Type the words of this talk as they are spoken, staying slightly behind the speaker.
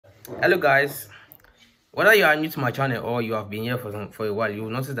Hello guys, whether you are new to my channel or you have been here for a while, you will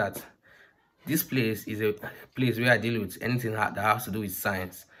notice that this place is a place where I deal with anything that has to do with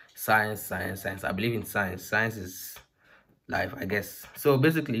science. I believe in science. Science is life, I guess. So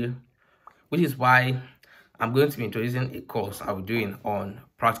basically, which is why I'm going to be introducing a course I'll be doing on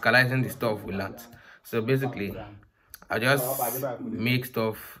practicalizing the stuff we learned. So basically, I just make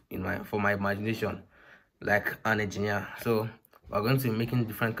stuff for my imagination like an engineer. So we're going to be making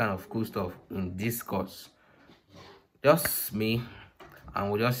different kind of cool stuff in this course. Just me, and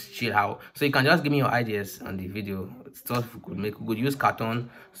we'll just chill out. So you can just give me your ideas on the video, stuff we could make. We could use carton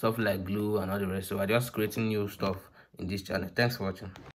stuff like glue and all the rest. So we're just creating new stuff in this channel. Thanks for watching.